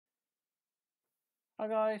Hi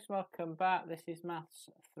guys, welcome back. This is Maths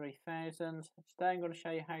 3000. Today I'm going to show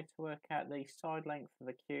you how to work out the side length of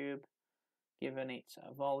a cube given its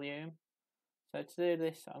volume. So to do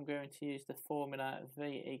this I'm going to use the formula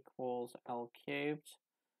V equals L cubed,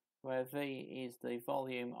 where V is the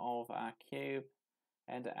volume of our cube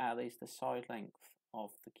and L is the side length of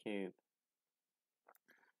the cube.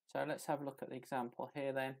 So let's have a look at the example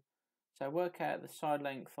here then. So work out the side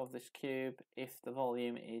length of this cube if the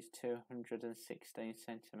volume is 216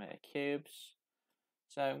 centimetre cubes.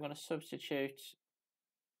 So I'm going to substitute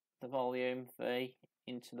the volume V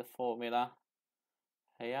into the formula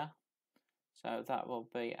here. So that will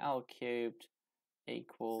be L cubed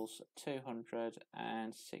equals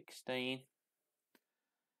 216.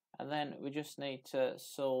 And then we just need to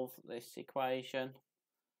solve this equation.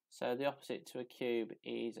 So the opposite to a cube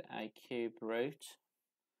is a cube root.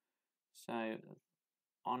 So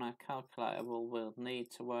on our calculator we'll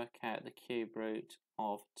need to work out the cube root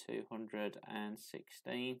of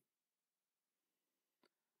 216.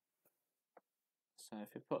 So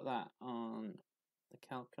if we put that on the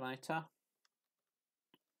calculator,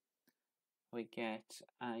 we get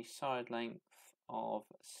a side length of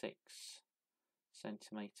 6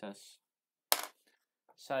 centimetres.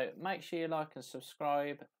 So make sure you like and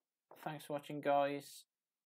subscribe. Thanks for watching guys.